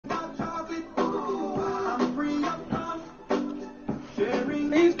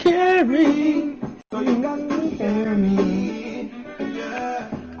caring. So you got to hear me. Yeah,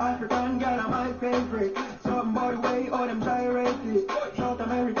 African girl are my favorite. Some boy way all them gyrated. South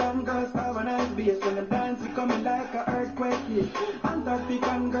American girls have a nice bass. When them dance it coming like a earthquake.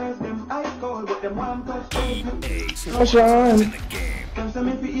 Antarctican girls them ice cold, but them warm touch straight.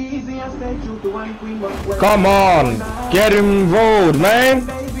 Come on, get involved, man.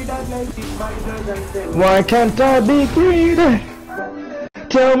 Why can't I be greedy?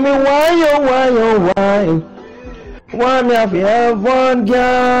 Tell me why, oh why, oh why? Why me have you have one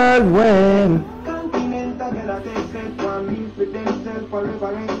girl when? Continental girl I take set for me for themself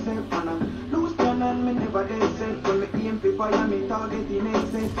forever except and loose cannon me never they set when me aim for fire me target in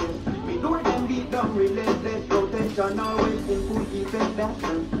excess. Me do them beat down relentless rotation always in full effect that's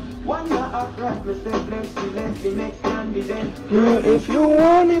one year after me step left select the next candidate. If you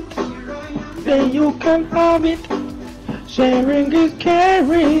want it, then you can have it. Sharing is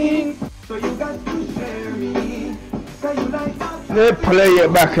caring. So you got to share me. Say you like that. They play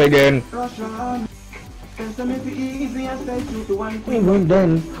it back again. Even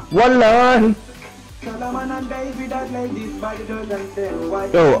then, one line.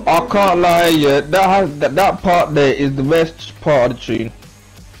 Yo, I can't lie, yeah, that part there is the best part of the tune.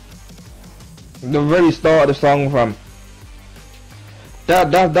 The very start of the song, fam.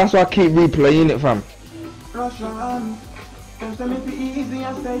 That's why I keep replaying it, fam.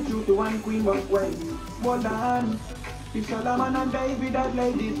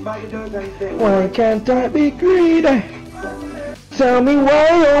 Why can't I be greedy? Tell me why,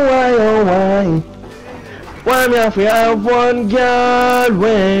 oh why, oh why? Why me have to have one girl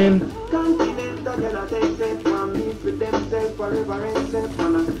when? Continental girl I take set from me for themself forever except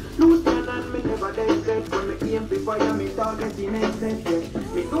loose cannon me never they set when me aim for fire me target in excess.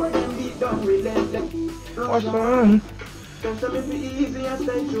 Me do them beat down relentless. What's on? Don't tell me for easy and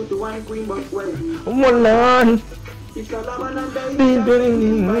stay true to one queen but wait. One line.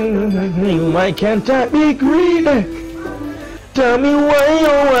 Why can't I be greedy? Tell me why,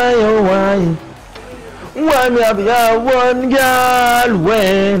 oh why, oh why? Why me have you one girl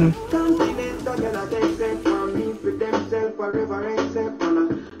when? Continental girl I take set from me for themself forever except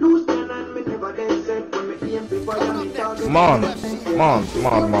loose cannon me never they set when me aim for fire me target. Man.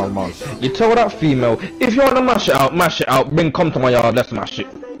 You tell that female, if you wanna mash it out, bring come to my yard, let's mash it.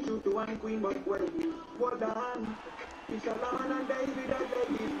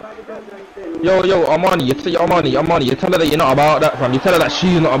 Yo, Armani, you tell her that you're not about that, fam. You tell her that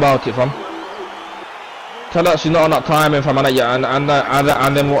she's not about it, fam. Tell her that she's not on that timing, fam, and then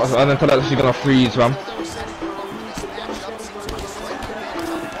tell her that she's gonna freeze, fam.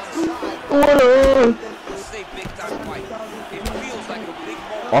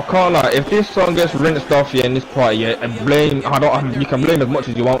 I can't lie, if this song gets rinsed off here in this part, yeah, you can blame as much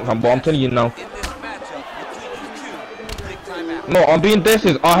as you want, fam, but I'm telling you now. No, I'm being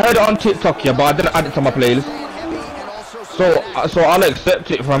decent. I heard it on TikTok, yeah, but I didn't add it to my playlist. So I'll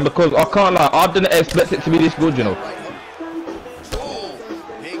accept it, fam, because I can't lie, I didn't expect it to be this good, you know.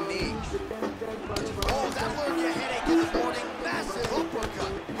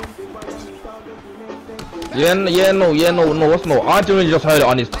 No, what's no? I generally just heard it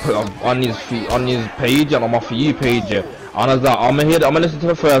on his page and on my For You page, yeah. And I was like, I'm gonna listen to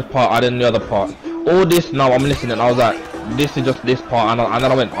the first part, I didn't know the other part. All this now I'm listening, and I was like, this is just this part, and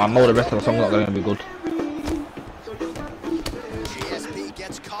then I went, I know the rest of the song's not gonna be good. GSP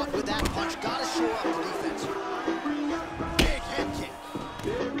gets caught with that punch, gotta shore up the defense. Big head kick.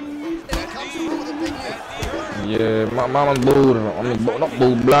 There comes through with a big knee. Yeah, my man's booed. I mean, not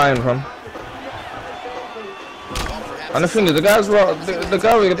booed, blind, fam. And the thing is, the guy,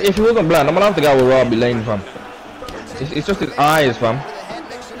 if he wasn't blind, I'm gonna have the guy with Robbie Lane, fam. It's just his eyes, fam.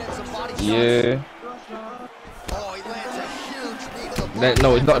 Yeah.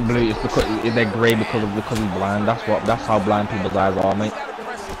 No, it's not blue. It's because they're grey because he's blind. That's how blind people's eyes are, mate.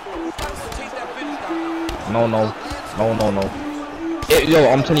 No. Yo,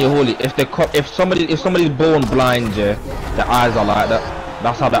 I'm telling you, holy. If somebody's born blind, yeah, their eyes are like that.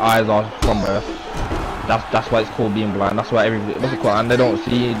 That's how their eyes are from birth. That's why it's called being blind. That's why what's it called? And they don't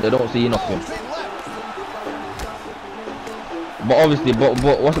see nothing. But obviously, but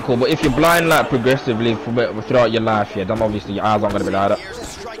what's it called? But if you're blind like progressively throughout your life, yeah, then obviously your eyes aren't gonna be like that.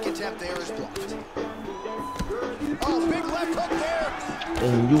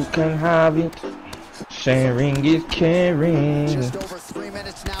 And you can have it. Sharing is caring. Just over 3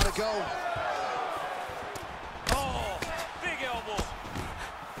 minutes now to go. Oh, big elbow.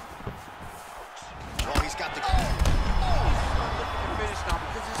 Oh, he's got the Finish now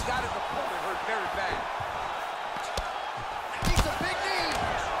because he's got his opponent hurt very bad. He's a big knee.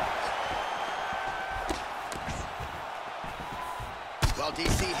 Well,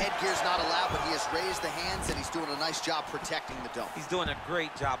 DC, headgear's not allowed, but he has raised the hands, and he's doing a nice job protecting the dome. He's doing a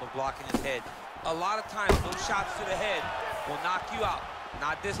great job of blocking his head. A lot of times, those shots to the head will knock you out.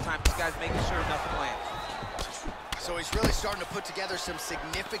 Not this time. This guy's making sure nothing lands. So he's really starting to put together some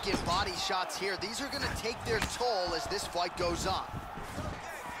significant body shots here. These are going to take their toll as this fight goes on.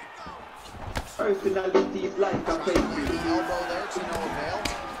 Personality is like a The elbow there to no avail.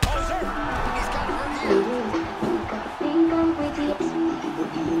 Oh, sir! He's got hurt here.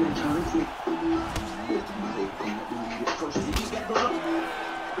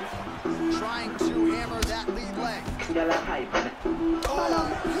 Trying to hammer that lead leg. Oh,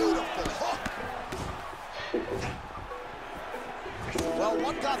 beautiful hook. Well,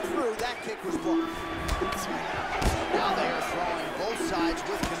 one got through. That kick was blocked. Now they are throwing both sides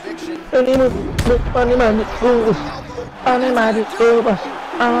with conviction.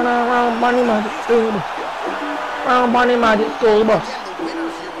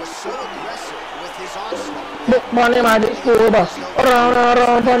 Money magic school bus.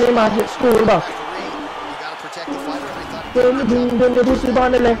 Around money magic school bus. You gotta protect the fighter. Bring the pussy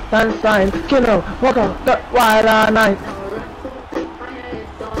on the left hand side. You know, walk out that wild all night.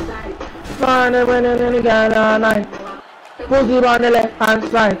 Find it when you got all night. Pussy on the left hand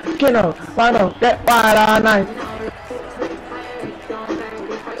side. You know, find out that wild all night.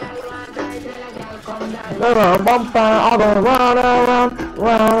 Bumper, I go round, round,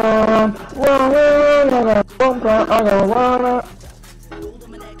 round, round, bumper, I go round.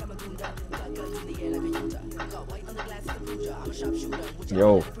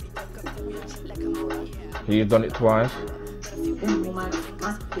 Yo, he's done it twice.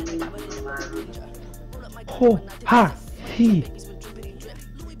 Oh, ha, he.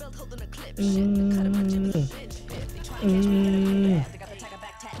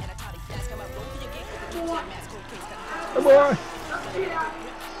 Boy.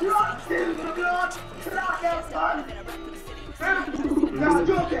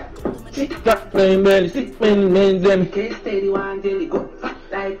 Got belly, sick men, them. Steady one daily go.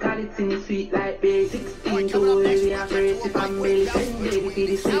 Like carrots in the sweet like bay. 16 to really afraid if I'm belly. 10 daily to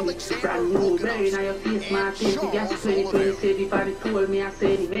the same. Brand new brain on your face, my face. The gas 2020 said if I told me, I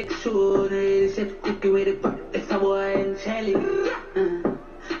said make sure they said cookie with the pot. It's a boy and Shelly.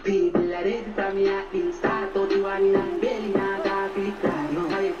 People are ready from me at least. Start out the one in a belly, not dark with that. No,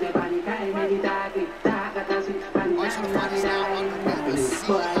 I have panic, I made it dark with that. Got a sweet panic, I'm not dying.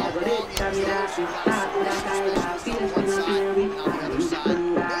 Boy, I got it from me that. Start with that guy that feels in a beer with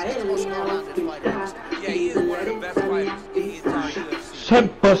Yeah, he is one of the best fighters in the entire UFC. Head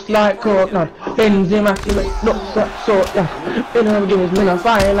bust like coconut. Benzema to make looks up so that. You know, give his men a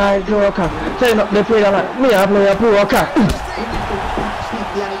fire like Joker. Turn up the field like me, I play a poker.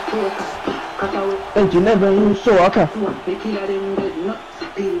 And you never use soccer.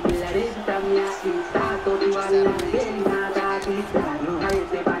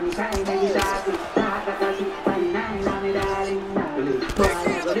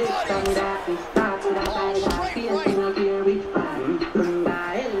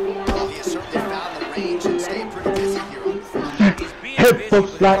 Head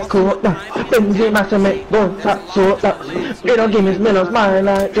books like coconut. Benzema to make guns up so that. You don't give his men a smile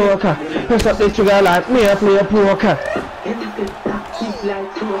like Joker. Press up the trigger like me, I play a poker.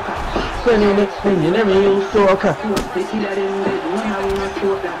 When you never use soccer.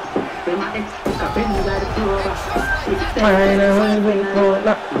 I never